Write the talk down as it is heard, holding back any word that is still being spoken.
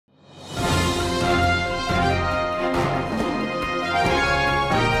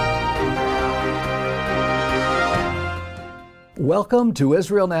Welcome to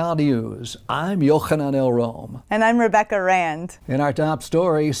Israel Now News. I'm Yochanan El Rome. And I'm Rebecca Rand. In our top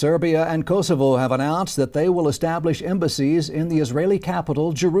story, Serbia and Kosovo have announced that they will establish embassies in the Israeli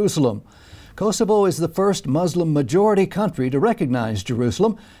capital, Jerusalem. Kosovo is the first Muslim-majority country to recognize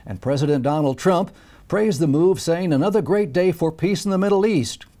Jerusalem, and President Donald Trump praised the move, saying another great day for peace in the Middle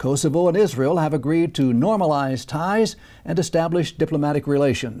East. Kosovo and Israel have agreed to normalize ties and establish diplomatic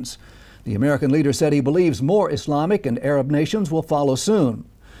relations. The American leader said he believes more Islamic and Arab nations will follow soon.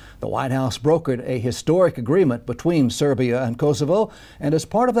 The White House brokered a historic agreement between Serbia and Kosovo, and as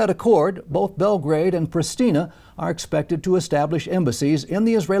part of that accord, both Belgrade and Pristina are expected to establish embassies in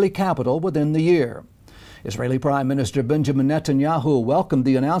the Israeli capital within the year. Israeli Prime Minister Benjamin Netanyahu welcomed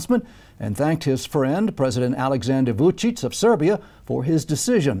the announcement and thanked his friend, President Alexander Vučić of Serbia, for his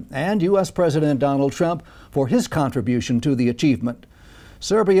decision, and U.S. President Donald Trump for his contribution to the achievement.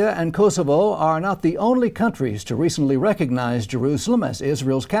 Serbia and Kosovo are not the only countries to recently recognize Jerusalem as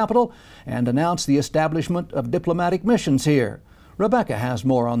Israel's capital and announce the establishment of diplomatic missions here. Rebecca has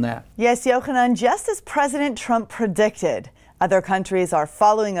more on that. Yes, Yochanan, just as President Trump predicted, other countries are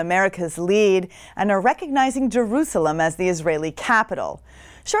following America's lead and are recognizing Jerusalem as the Israeli capital.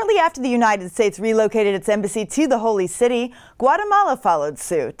 Shortly after the United States relocated its embassy to the Holy City, Guatemala followed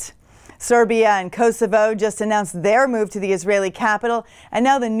suit. Serbia and Kosovo just announced their move to the Israeli capital, and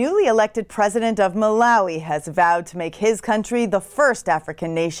now the newly elected president of Malawi has vowed to make his country the first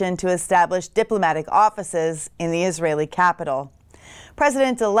African nation to establish diplomatic offices in the Israeli capital.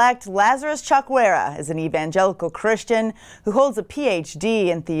 President-elect Lazarus Chakwera is an evangelical Christian who holds a PhD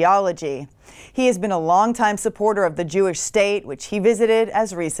in theology. He has been a longtime supporter of the Jewish state, which he visited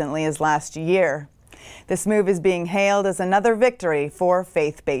as recently as last year. This move is being hailed as another victory for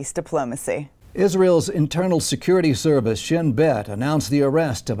faith-based diplomacy. Israel's Internal Security Service, Shin Bet, announced the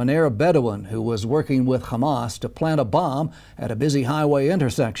arrest of an Arab Bedouin who was working with Hamas to plant a bomb at a busy highway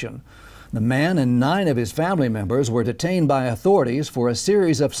intersection. The man and 9 of his family members were detained by authorities for a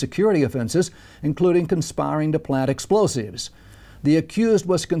series of security offenses, including conspiring to plant explosives. The accused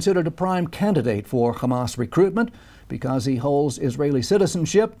was considered a prime candidate for Hamas recruitment because he holds Israeli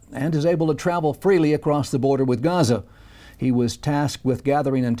citizenship and is able to travel freely across the border with Gaza. He was tasked with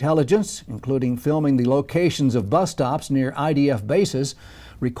gathering intelligence, including filming the locations of bus stops near IDF bases,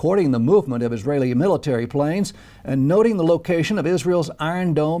 recording the movement of Israeli military planes, and noting the location of Israel's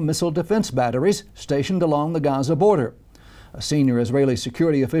Iron Dome missile defense batteries stationed along the Gaza border. A senior Israeli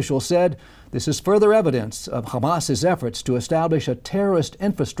security official said this is further evidence of Hamas's efforts to establish a terrorist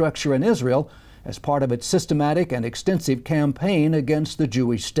infrastructure in Israel as part of its systematic and extensive campaign against the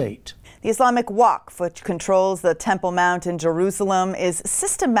Jewish state. The Islamic Waqf, which controls the Temple Mount in Jerusalem, is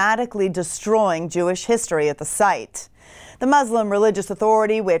systematically destroying Jewish history at the site. The Muslim religious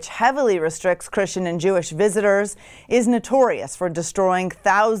authority, which heavily restricts Christian and Jewish visitors, is notorious for destroying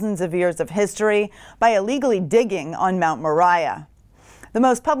thousands of years of history by illegally digging on Mount Moriah. The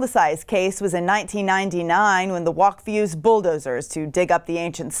most publicized case was in 1999 when the Waqf used bulldozers to dig up the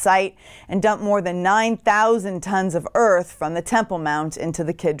ancient site and dump more than 9,000 tons of earth from the Temple Mount into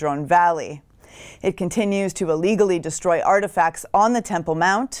the Kidron Valley. It continues to illegally destroy artifacts on the Temple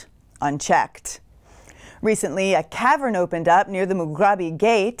Mount unchecked. Recently, a cavern opened up near the Mughrabi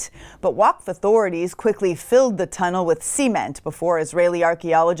Gate, but Waqf authorities quickly filled the tunnel with cement before Israeli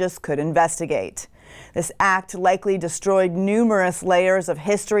archaeologists could investigate. This act likely destroyed numerous layers of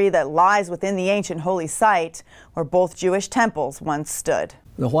history that lies within the ancient holy site where both Jewish temples once stood.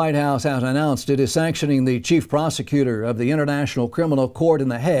 The White House has announced it is sanctioning the chief prosecutor of the International Criminal Court in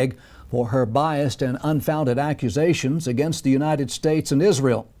The Hague for her biased and unfounded accusations against the United States and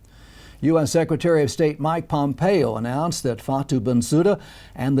Israel. U.S. Secretary of State Mike Pompeo announced that Fatou Bensouda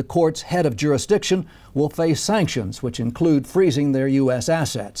and the court's head of jurisdiction will face sanctions, which include freezing their U.S.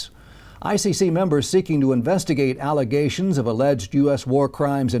 assets. ICC members seeking to investigate allegations of alleged U.S. war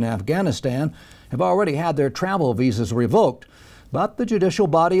crimes in Afghanistan have already had their travel visas revoked, but the judicial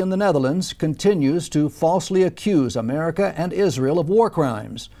body in the Netherlands continues to falsely accuse America and Israel of war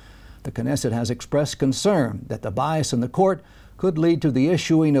crimes. The Knesset has expressed concern that the bias in the court could lead to the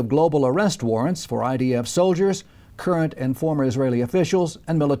issuing of global arrest warrants for IDF soldiers, current and former Israeli officials,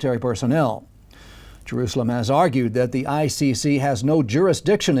 and military personnel. Jerusalem has argued that the ICC has no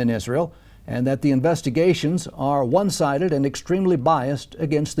jurisdiction in Israel and that the investigations are one-sided and extremely biased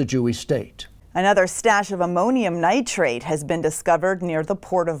against the Jewish state. Another stash of ammonium nitrate has been discovered near the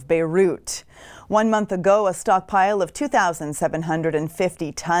port of Beirut. 1 month ago, a stockpile of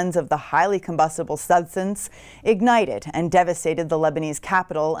 2,750 tons of the highly combustible substance ignited and devastated the Lebanese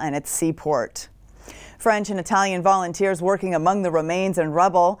capital and its seaport. French and Italian volunteers working among the remains and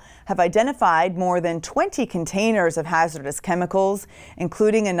rubble have identified more than 20 containers of hazardous chemicals,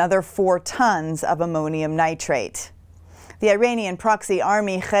 including another 4 tons of ammonium nitrate. The Iranian proxy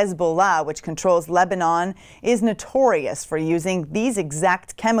army Hezbollah, which controls Lebanon, is notorious for using these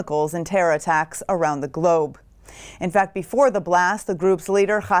exact chemicals in terror attacks around the globe. In fact, before the blast, the group's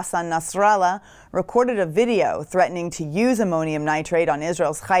leader, Hassan Nasrallah, recorded a video threatening to use ammonium nitrate on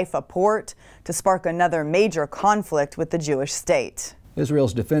Israel's Haifa port to spark another major conflict with the Jewish state.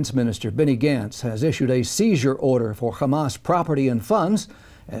 Israel's defense minister, Benny Gantz, has issued a seizure order for Hamas property and funds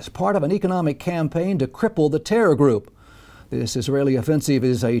as part of an economic campaign to cripple the terror group. This Israeli offensive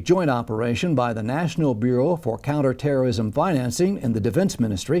is a joint operation by the National Bureau for Counterterrorism Financing in the Defense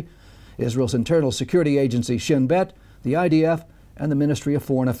Ministry, Israel's internal security agency Shin Bet, the IDF, and the Ministry of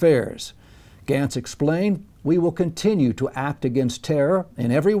Foreign Affairs. Gantz explained, "We will continue to act against terror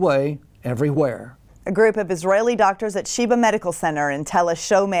in every way, everywhere." A group of Israeli doctors at Sheba Medical Center in Tel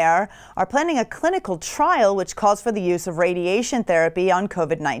HaShomer are planning a clinical trial which calls for the use of radiation therapy on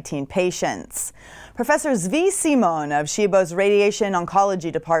COVID-19 patients. Professor Zvi Simon of Sheba's Radiation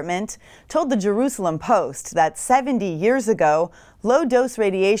Oncology Department told the Jerusalem Post that 70 years ago, low-dose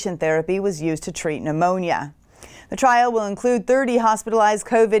radiation therapy was used to treat pneumonia. The trial will include 30 hospitalized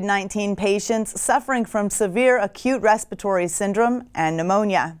COVID-19 patients suffering from severe acute respiratory syndrome and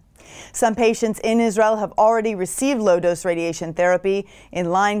pneumonia. Some patients in Israel have already received low-dose radiation therapy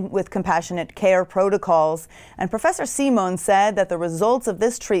in line with compassionate care protocols, and Professor Simon said that the results of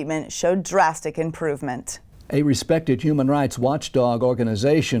this treatment showed drastic improvement. A respected human rights watchdog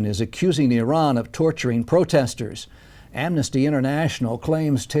organization is accusing Iran of torturing protesters. Amnesty International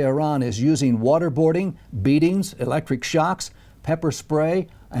claims Tehran is using waterboarding, beatings, electric shocks, pepper spray,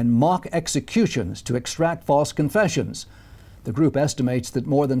 and mock executions to extract false confessions. The group estimates that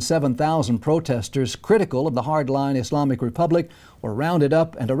more than 7,000 protesters critical of the hardline Islamic Republic were rounded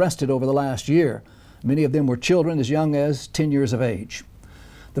up and arrested over the last year. Many of them were children as young as 10 years of age.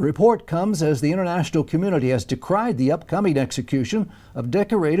 The report comes as the international community has decried the upcoming execution of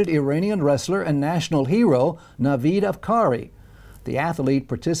decorated Iranian wrestler and national hero Navid Afkari. The athlete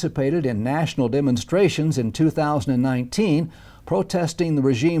participated in national demonstrations in 2019, protesting the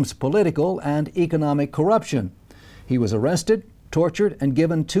regime's political and economic corruption. He was arrested, tortured, and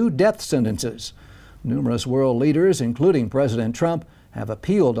given 2 death sentences. Numerous world leaders, including President Trump, have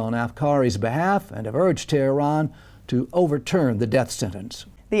appealed on Afkari's behalf and have urged Tehran to overturn the death sentence.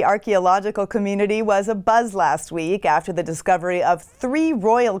 The archaeological community was abuzz last week after the discovery of 3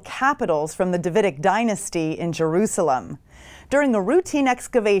 royal capitals from the Davidic dynasty in Jerusalem. During a routine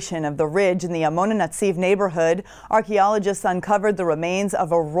excavation of the ridge in the Amon Natziv neighborhood, archaeologists uncovered the remains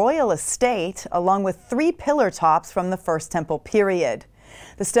of a royal estate along with 3 pillar tops from the First Temple period.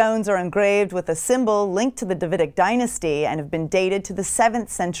 The stones are engraved with a symbol linked to the Davidic dynasty and have been dated to the 7th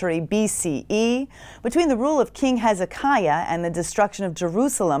century BCE, between the rule of King Hezekiah and the destruction of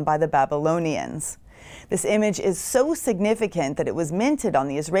Jerusalem by the Babylonians. This image is so significant that it was minted on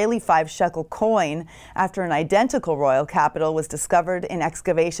the Israeli 5-shekel coin after an identical royal capital was discovered in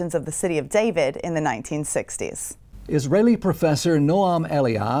excavations of the city of David in the 1960s. Israeli professor Noam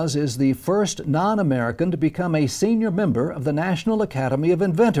Eliaz is the first non-American to become a senior member of the National Academy of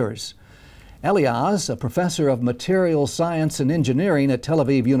Inventors. Eliaz, a professor of materials science and engineering at Tel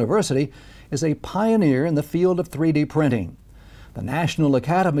Aviv University, is a pioneer in the field of 3D printing. The National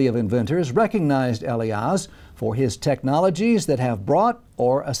Academy of Inventors recognized Eliaz for his technologies that have brought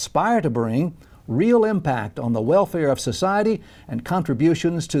or aspire to bring real impact on the welfare of society and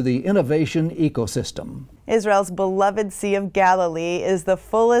contributions to the innovation ecosystem. Israel's beloved Sea of Galilee is the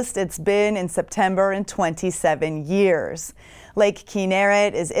fullest it's been in September in 27 years. Lake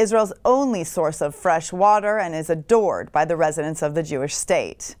Kinneret is Israel's only source of fresh water and is adored by the residents of the Jewish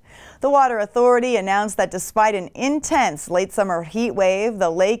state. The Water Authority announced that despite an intense late summer heat wave, the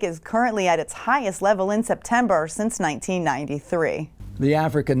lake is currently at its highest level in September since 1993. The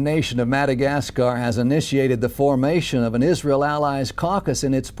African nation of Madagascar has initiated the formation of an Israel Allies caucus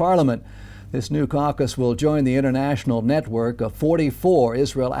in its parliament. This new caucus will join the international network of 44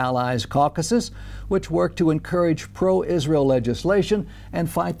 Israel Allies caucuses, which work to encourage pro-Israel legislation and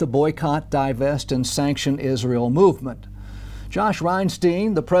fight the boycott, divest, and sanction Israel movement. Josh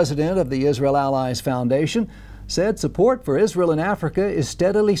Reinstein, the president of the Israel Allies Foundation, said support for Israel in Africa is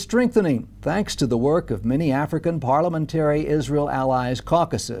steadily strengthening thanks to the work of many African parliamentary Israel Allies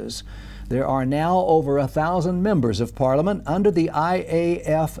caucuses. There are now over 1,000 members of parliament under the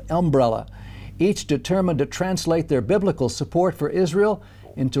IAF umbrella, each determined to translate their biblical support for Israel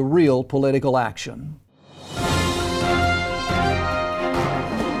into real political action.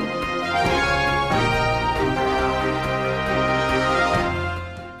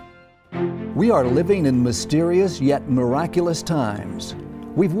 We are living in mysterious yet miraculous times.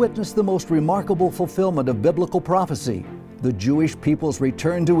 We've witnessed the most remarkable fulfillment of biblical prophecy, the Jewish people's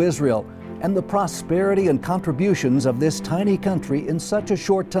return to Israel, and the prosperity and contributions of this tiny country in such a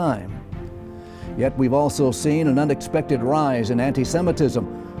short time. Yet we've also seen an unexpected rise in anti-Semitism,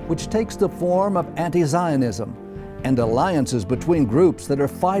 which takes the form of anti-Zionism and alliances between groups that are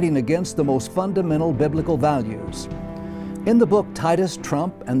fighting against the most fundamental biblical values. In the book Titus,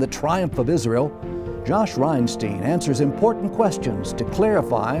 Trump, and the Triumph of Israel, Josh Reinstein answers important questions to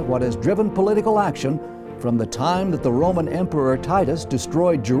clarify what has driven political action from the time that the Roman Emperor Titus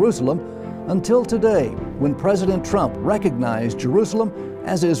destroyed Jerusalem until today, when President Trump recognized Jerusalem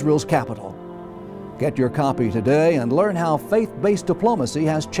as Israel's capital. Get your copy today and learn how faith-based diplomacy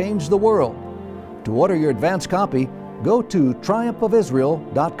has changed the world. To order your advance copy, go to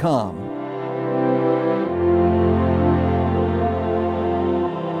triumphofisrael.com.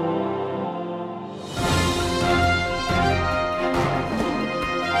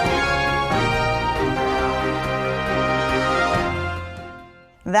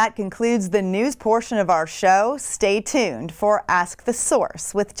 That concludes the news portion of our show. Stay tuned for Ask the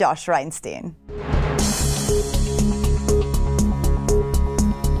Source with Josh Reinstein.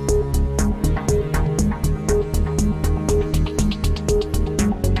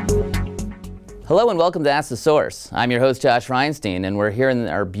 Hello and welcome to Ask the Source. I'm your host Josh Reinstein, and we're here in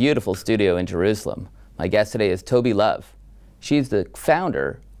our beautiful studio in Jerusalem. My guest today is Tobi Lovv. She's the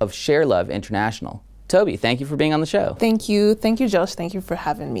founder of Share Lovv International. Tobi, thank you for being on the show. Thank you, Josh. Thank you for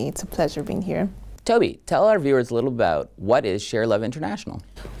having me. It's a pleasure being here. Tobi, tell our viewers a little about what is Share Lovv International.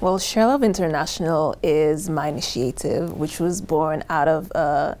 Well, Share Lovv International is my initiative, which was born out of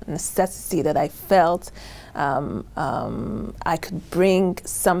a necessity that I felt I could bring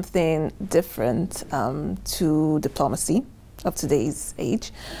something different to diplomacy of today's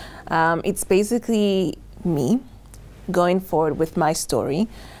age. It's basically me going forward with my story,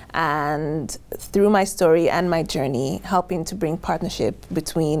 and through my story and my journey, helping to bring partnership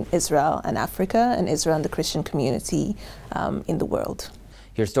between Israel and Africa and Israel and the Christian community in the world.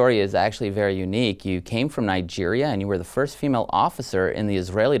 Your story is actually very unique. You came from Nigeria and you were the first female officer in the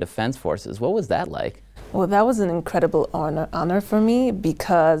Israeli Defense Forces. What was that like? Well, that was an incredible honor for me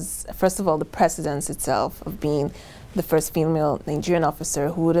because, first of all, the precedence itself of being the first female Nigerian officer,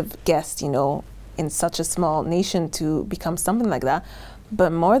 who would have guessed, in such a small nation to become something like that.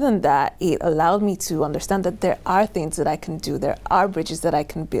 But more than that, it allowed me to understand that there are things that I can do, there are bridges that I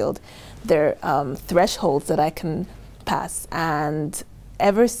can build, there are thresholds that I can pass. And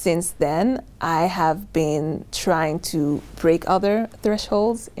ever since then, I have been trying to break other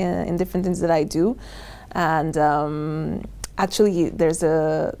thresholds in different things that I do. And actually, there's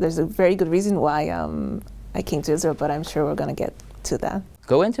a very good reason why I came to Israel, but I'm sure we're going to get to that.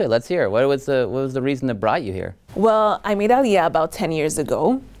 Go into it. Let's hear it. What was the reason that brought you here? Well, I made Aliyah about 10 years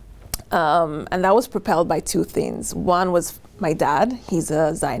ago, and that was propelled by two things. One was my dad. He's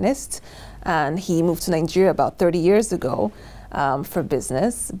a Zionist, and he moved to Nigeria about 30 years ago for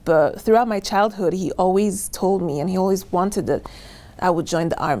business. But throughout my childhood, he always told me, and he always wanted that I would join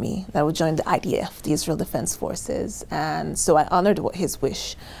the army, that I would join the IDF, the Israel Defense Forces. And so I honored his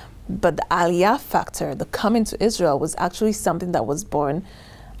wish. But the Aliyah factor, the coming to Israel, was actually something that was born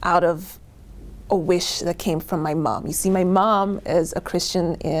out of a wish that came from my mom. You see, my mom is a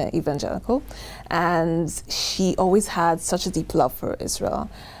Christian evangelical, and she always had such a deep love for Israel.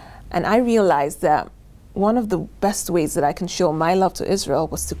 And I realized that one of the best ways that I can show my love to Israel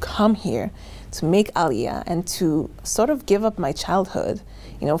was to come here, to make Aliyah, and to sort of give up my childhood,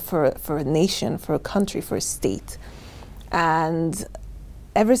 for a nation, for a country, for a state. And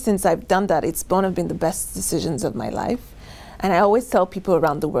ever since I've done that, it's one of the best decisions of my life. And I always tell people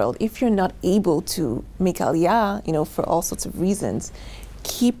around the world, if you're not able to make Aliyah, for all sorts of reasons,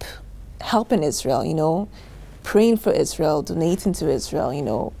 keep helping Israel, praying for Israel, donating to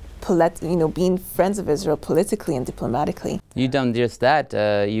Israel, being friends of Israel politically and diplomatically. You've done just that.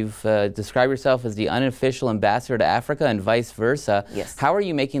 You've described yourself as the unofficial ambassador to Africa and vice versa. Yes. How are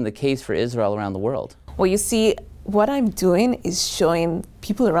you making the case for Israel around the world? Well, you see, what I'm doing is showing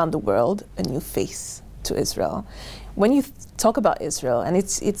people around the world a new face to Israel. When you talk about Israel, and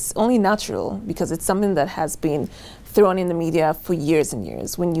it's only natural because it's something that has been thrown in the media for years and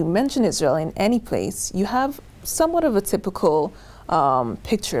years. When you mention Israel in any place, you have somewhat of a typical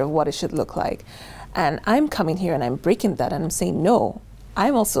picture of what it should look like. And I'm coming here and I'm breaking that and I'm saying, no,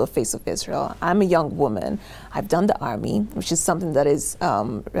 I'm also a face of Israel. I'm a young woman. I've done the army, which is something that is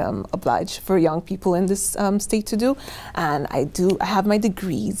obliged for young people in this state to do. And I have my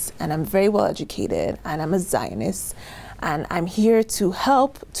degrees, and I'm very well educated, and I'm a Zionist. And I'm here to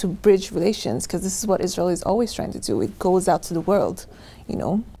help to bridge relations, because this is what Israel is always trying to do. It goes out to the world, you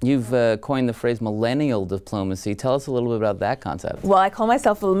know. You've coined the phrase millennial diplomacy. Tell us a little bit about that concept. Well, I call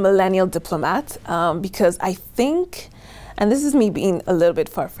myself a millennial diplomat because I think, and this is me being a little bit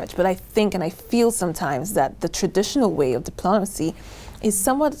far-fetched, but I think and I feel sometimes that the traditional way of diplomacy is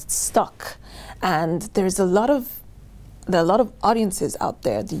somewhat stuck. And there are a lot of audiences out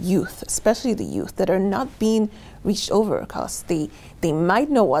there, the youth, especially the youth, that are not being reached over, because they might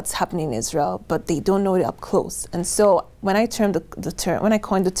know what's happening in Israel, but they don't know it up close. And so when I coined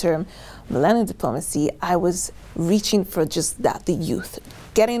the term millennial diplomacy, I was reaching for just that, the youth,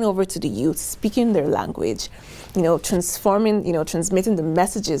 getting over to the youth, speaking their language, you know, transmitting the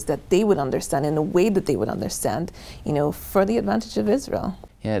messages that they would understand in a way that they would understand, you know, for the advantage of Israel.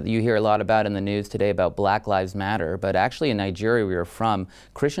 Yeah, you hear a lot about in the news today about Black Lives Matter, but actually in Nigeria, where you're from,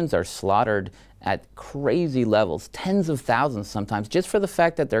 Christians are slaughtered at crazy levels, tens of thousands sometimes, just for the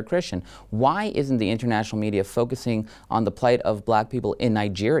fact that they're Christian. Why isn't the international media focusing on the plight of black people in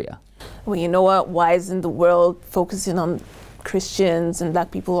Nigeria? Well, you know what? Why isn't the world focusing on Christians and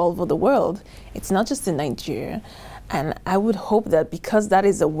black people all over the world? It's not just in Nigeria. And I would hope that because that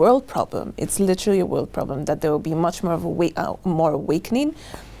is a world problem, it's literally a world problem, that there will be much more of a more awakening.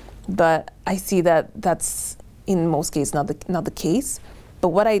 But I see that that's in most cases not the case. But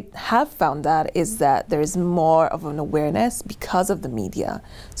what I have found out is that there is more of an awareness because of the media.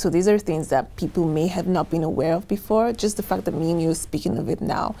 So these are things that people may have not been aware of before. Just the fact that me and you are speaking of it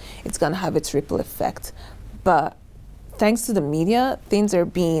now, it's going to have its ripple effect. But thanks to the media, things are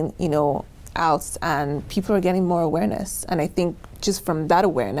being, you know, out, and people are getting more awareness. And I think just from that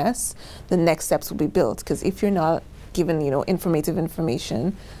awareness, the next steps will be built. Because if you're not given, you know, informative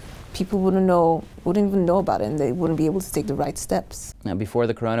information, people wouldn't even know about it, and they wouldn't be able to take the right steps. Now, before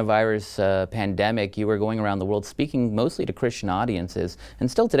the coronavirus pandemic, you were going around the world speaking mostly to Christian audiences,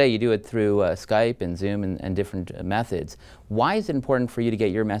 and still today you do it through Skype and Zoom and different methods. Why is it important for you to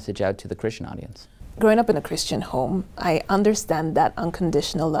get your message out to the Christian audience? Growing up in a Christian home, I understand that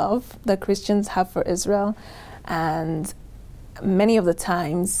unconditional love that Christians have for Israel, and many of the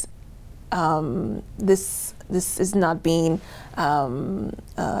times this is not being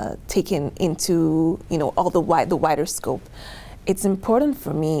taken into, you know, all the wider scope. It's important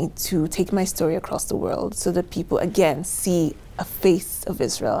for me to take my story across the world so that people again see a face of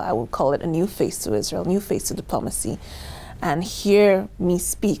Israel. I will call it a new face to Israel, new face to diplomacy, and hear me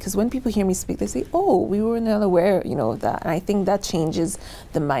speak. Because when people hear me speak, they say, "Oh, we were not aware, you know, of that." And I think that changes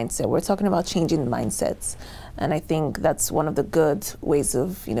the mindset. We're talking about changing mindsets, and I think that's one of the good ways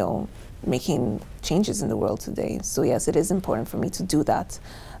of, you know, making changes in the world today. So yes, it is important for me to do that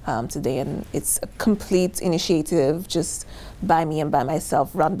today, and it's a complete initiative just by me and by myself,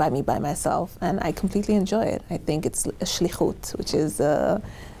 run by me by myself, and I completely enjoy it. I think it's a shlichut, which is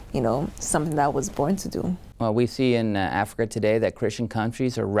you know, something that I was born to do. Well, we see in Africa today that Christian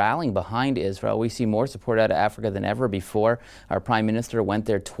countries are rallying behind Israel. We see more support out of Africa than ever before. Our Prime Minister went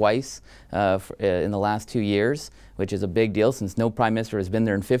there twice in the last 2 years, which is a big deal since no Prime Minister has been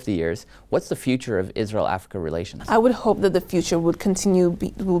there in 50 years. What's the future of Israel-Africa relations? I would hope that the future would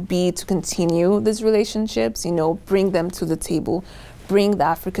be to continue these relationships, you know, bring them to the table, bring the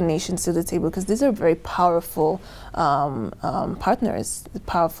African nations to the table, because these are very powerful partners,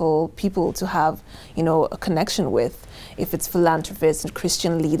 powerful people to have, you know, a connection with. If it's philanthropists and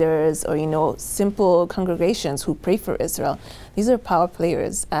Christian leaders, or, you know, simple congregations who pray for Israel, these are power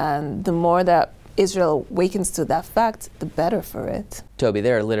players, and the more that Israel wakens to that fact, the better for it. Tobi,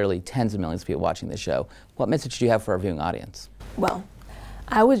 there are literally tens of millions of people watching this show. What message do you have for our viewing audience? Well,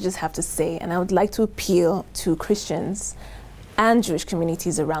 I would just have to say, and I would like to appeal to Christians and Jewish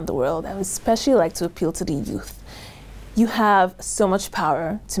communities around the world. I would especially like to appeal to the youth. You have so much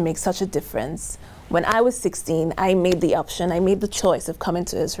power to make such a difference. When I was 16, I made the choice of coming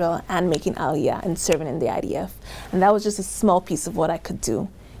to Israel and making Aliyah and serving in the IDF. And that was just a small piece of what I could do.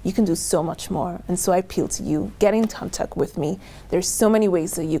 You can do so much more. And so I appeal to you, get in contact with me. There's so many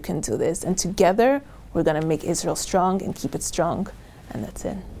ways that you can do this. And together, we're gonna make Israel strong and keep it strong. And that's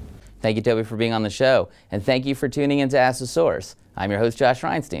it. Thank you, Tobi, for being on the show. And thank you for tuning in to Ask the Source. I'm your host, Josh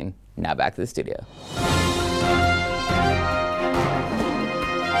Reinstein. Now back to the studio.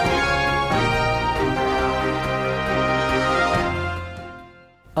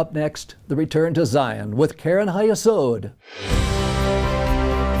 Up next, the return to Zion with Karen Hayasod.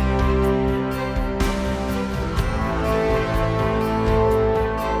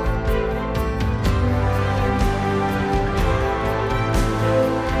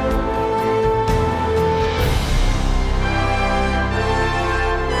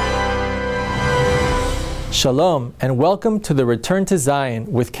 Shalom, and welcome to the Return to Zion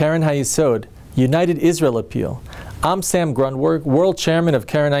with Keren HaYesod, United Israel Appeal. I'm Sam Grunberg, World Chairman of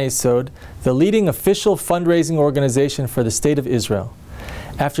Keren HaYesod, the leading official fundraising organization for the State of Israel.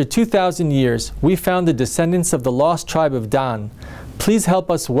 After 2,000 years, we found the descendants of the lost tribe of Dan. Please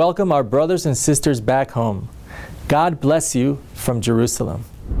help us welcome our brothers and sisters back home. God bless you from Jerusalem.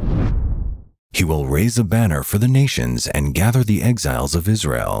 He will raise a banner for the nations and gather the exiles of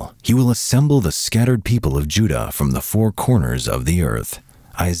Israel. He will assemble the scattered people of Judah from the four corners of the earth.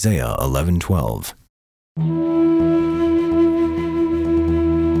 Isaiah 11:12.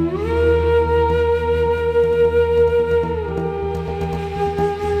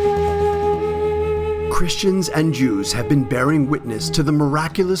 Christians and Jews have been bearing witness to the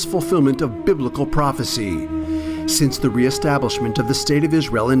miraculous fulfillment of biblical prophecy. Since the reestablishment of the State of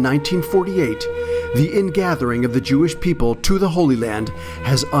Israel in 1948, the ingathering of the Jewish people to the Holy Land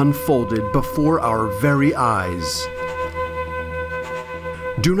has unfolded before our very eyes.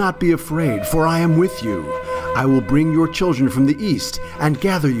 Do not be afraid, for I am with you. I will bring your children from the east and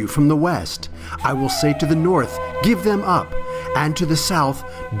gather you from the west. I will say to the north, give them up, and to the south,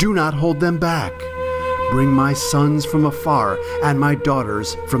 do not hold them back. Bring my sons from afar and my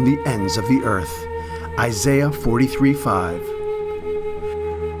daughters from the ends of the earth. Isaiah 43:5.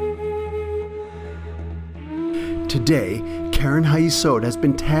 Today, Keren HaYesod has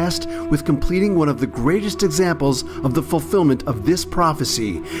been tasked with completing one of the greatest examples of the fulfillment of this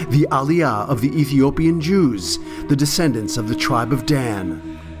prophecy, the Aliyah of the Ethiopian Jews, the descendants of the tribe of Dan.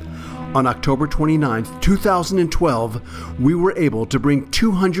 On October 29, 2012, we were able to bring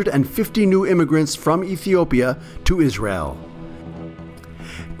 250 new immigrants from Ethiopia to Israel.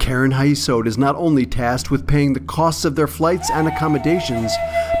 Keren HaYesod is not only tasked with paying the costs of their flights and accommodations,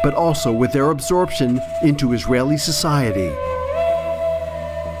 but also with their absorption into Israeli society.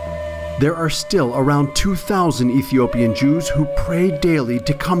 There are still around 2,000 Ethiopian Jews who pray daily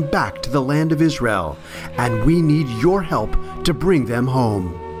to come back to the land of Israel, and we need your help to bring them home.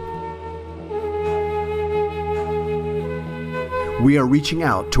 We are reaching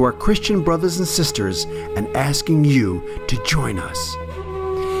out to our Christian brothers and sisters and asking you to join us.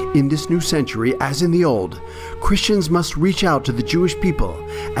 In this new century, as in the old, Christians must reach out to the Jewish people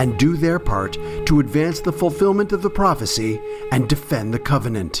and do their part to advance the fulfillment of the prophecy and defend the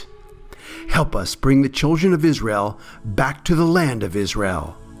covenant. Help us bring the children of Israel back to the land of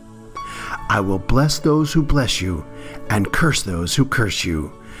Israel. I will bless those who bless you and curse those who curse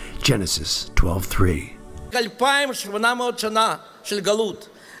you. Genesis 12:3. 2,800 שנה של גלות.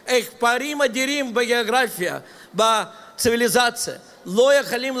 איך פערים אדירים בגיאוגרפיה, בציוויליזציה, לא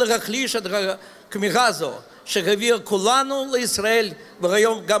יכולים להחליש את הכמיהה הזו, שהביאה כולנו לישראל,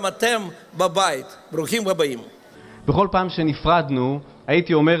 והיום גם אתם בבית. ברוכים הבאים. בכל פעם שנפרדנו,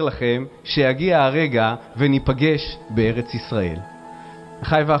 הייתי אומר לכם שיגיע הרגע וניפגש בארץ ישראל.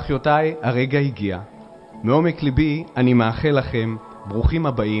 אחיי ואחיותיי, הרגע הגיע. מעומק ליבי אני מאחל לכם ברוכים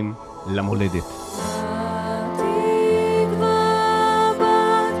הבאים למולדת.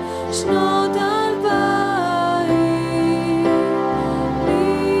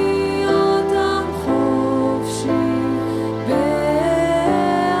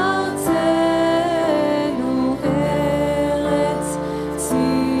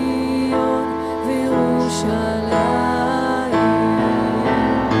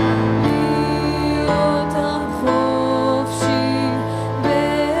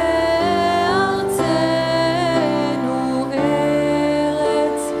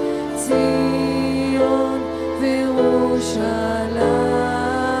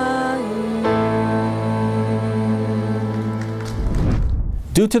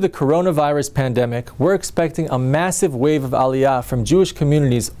 Due to the coronavirus pandemic, we're expecting a massive wave of Aliyah from Jewish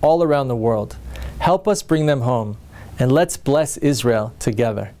communities all around the world. Help us bring them home, and let's bless Israel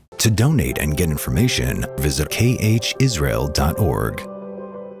together. To donate and get information, visit khisrael.org.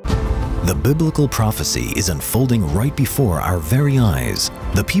 The biblical prophecy is unfolding right before our very eyes.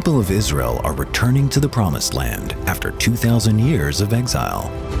 The people of Israel are returning to the Promised Land after 2,000 years of exile.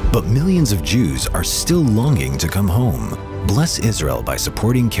 But millions of Jews are still longing to come home. Bless Israel by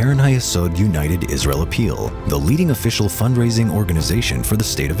supporting Keren HaYesod United Israel Appeal, the leading official fundraising organization for the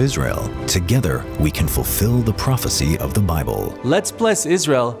State of Israel. Together, we can fulfill the prophecy of the Bible. Let's bless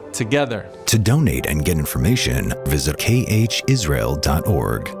Israel together. To donate and get information, visit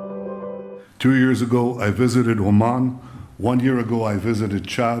khisrael.org. 2 years ago, I visited Oman. 1 year ago, I visited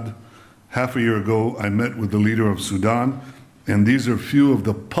Chad. Half a year ago, I met with the leader of Sudan. And these are few of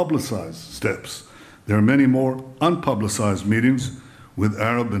the publicized steps. There are many more unpublicized meetings with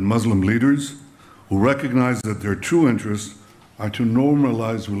Arab and Muslim leaders who recognize that their true interests are to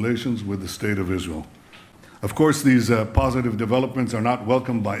normalize relations with the State of Israel. Of course, these positive developments are not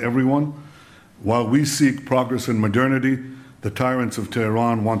welcomed by everyone. While we seek progress and modernity, the tyrants of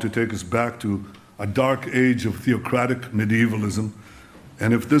Tehran want to take us back to a dark age of theocratic medievalism.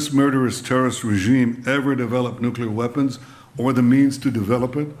 And if this murderous terrorist regime ever developed nuclear weapons or the means to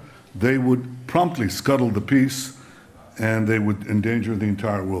develop it, they would promptly scuttle the peace and they would endanger the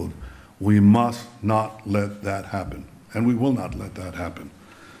entire world. We must not let that happen, and we will not let that happen.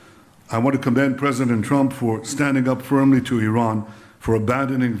 I want to commend President Trump for standing up firmly to Iran, for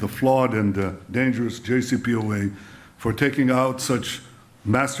abandoning the flawed and dangerous JCPOA, for taking out such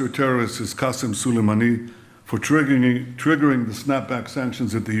master terrorists as Qasem Soleimani, for triggering the snapback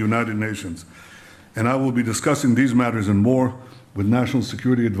sanctions at the United Nations. And I will be discussing these matters and more with National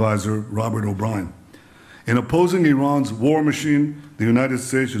Security Advisor Robert O'Brien. In opposing Iran's war machine, the United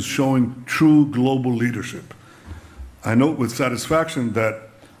States is showing true global leadership. I note with satisfaction that,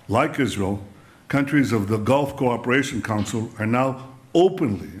 like Israel, countries of the Gulf Cooperation Council are now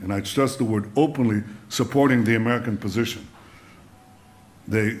openly, and I stress the word openly, supporting the American position.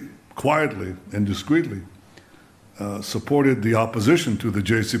 They quietly and discreetly supported the opposition to the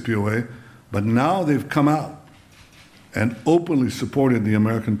JCPOA, but now they've come out and openly supported the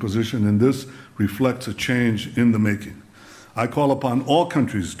American position, and this reflects a change in the making. I call upon all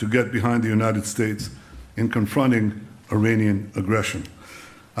countries to get behind the United States in confronting Iranian aggression.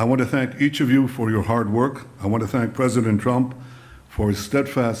 I want to thank each of you for your hard work. I want to thank President Trump for his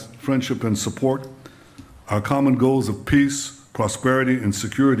steadfast friendship and support. Our common goals of peace, prosperity, and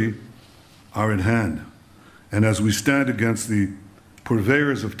security are in hand. And as we stand against the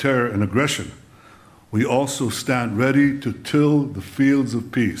purveyors of terror and aggression, we also stand ready to till the fields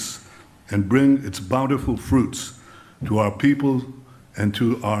of peace and bring its bountiful fruits to our people and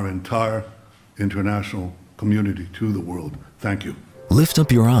to our entire international community, to the world. Thank you. Lift up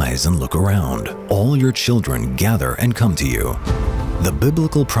your eyes and look around. All your children gather and come to you. The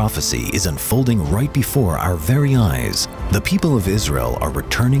biblical prophecy is unfolding right before our very eyes. The people of Israel are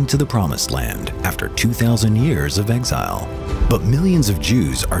returning to the Promised Land after 2,000 years of exile. But millions of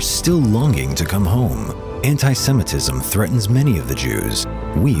Jews are still longing to come home. Anti-Semitism threatens many of the Jews.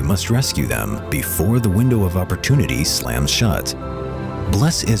 We must rescue them before the window of opportunity slams shut.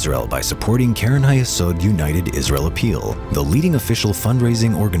 Bless Israel by supporting Keren HaYesod United Israel Appeal, the leading official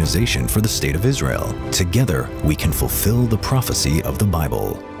fundraising organization for the State of Israel. Together, we can fulfill the prophecy of the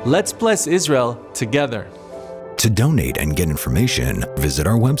Bible. Let's bless Israel together. To donate and get information, visit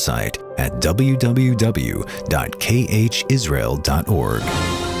our website at www.khisrael.org.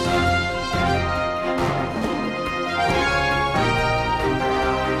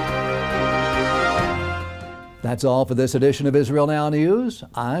 That's all for this edition of Israel Now News.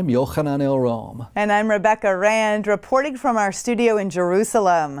 I'm Yochanan El-Rom. And I'm Rebecca Rand, reporting from our studio in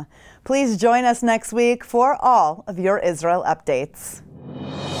Jerusalem. Please join us next week for all of your Israel updates.